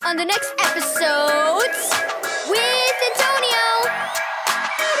on the next episodes with Antonio.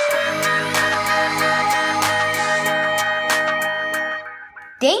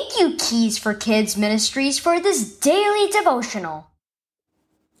 Thank you, Keys for Kids Ministries, for this daily devotional.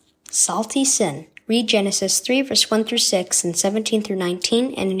 Salty sin. Read Genesis 3, verse 1 through 6, and 17 through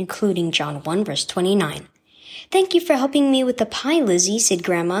 19, and including John 1, verse 29. Thank you for helping me with the pie, Lizzie, said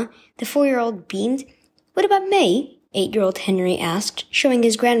Grandma. The 4-year-old beamed. What about me? 8-year-old Henry asked, showing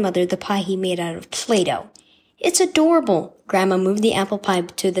his grandmother the pie he made out of Play-Doh. It's adorable. Grandma moved the apple pie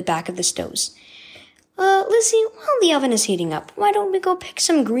to the back of the stoves. Lizzie, while the oven is heating up, why don't we go pick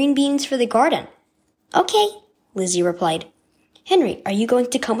some green beans for the garden? Okay, Lizzie replied. Henry, are you going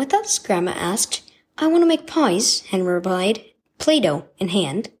to come with us? Grandma asked. I want to make pies, Henry replied, Play-Doh in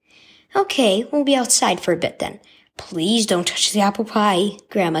hand. Okay, we'll be outside for a bit then. Please don't touch the apple pie,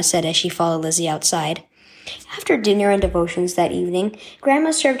 Grandma said as she followed Lizzie outside. After dinner and devotions that evening,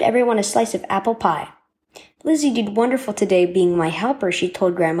 Grandma served everyone a slice of apple pie. Lizzie did wonderful today being my helper, she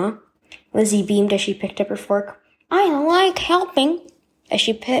told Grandma. Lizzie beamed as she picked up her fork. I like helping. As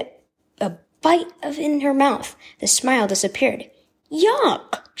she put a bite in her mouth, the smile disappeared.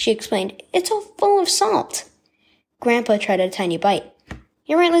 Yuck, she explained. It's all full of salt. Grandpa tried a tiny bite.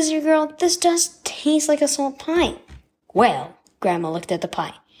 You're right, Lizzie girl. This does taste like a salt pie. Well, Grandma looked at the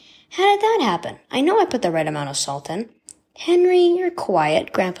pie. How did that happen? I know I put the right amount of salt in. Henry, you're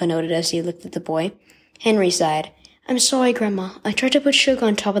quiet, Grandpa noted as he looked at the boy. Henry sighed. I'm sorry, Grandma. I tried to put sugar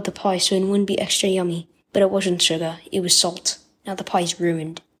on top of the pie so it wouldn't be extra yummy. But it wasn't sugar. It was salt. Now the pie's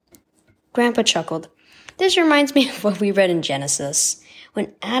ruined. Grandpa chuckled. This reminds me of what we read in Genesis.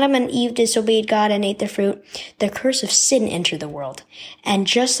 When Adam and Eve disobeyed God and ate the fruit, the curse of sin entered the world. And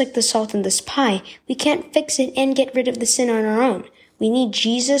just like the salt in this pie, we can't fix it and get rid of the sin on our own. We need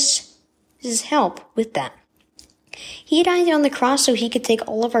Jesus' help with that. He died on the cross so he could take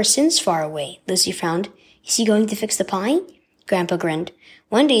all of our sins far away, Lucy frowned. Is he going to fix the pie? Grandpa grinned.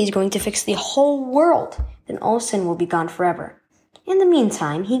 One day he's going to fix the whole world. Then all sin will be gone forever. In the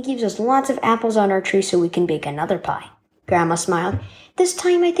meantime, he gives us lots of apples on our tree so we can bake another pie. Grandma smiled. This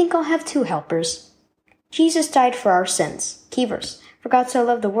time I think I'll have 2 helpers. Jesus died for our sins. Key verse. For God so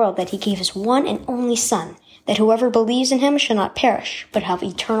loved the world that he gave his one and only Son, that whoever believes in him shall not perish, but have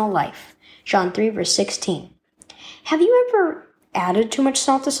eternal life. John 3, verse 16. Have you ever added too much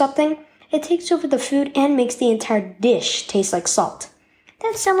salt to something? It takes over the food and makes the entire dish taste like salt.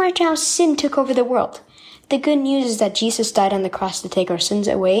 That's similar to how sin took over the world. The good news is that Jesus died on the cross to take our sins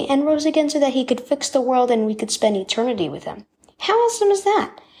away and rose again so that he could fix the world and we could spend eternity with him. How awesome is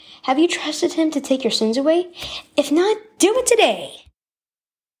that? Have you trusted him to take your sins away? If not, do it today.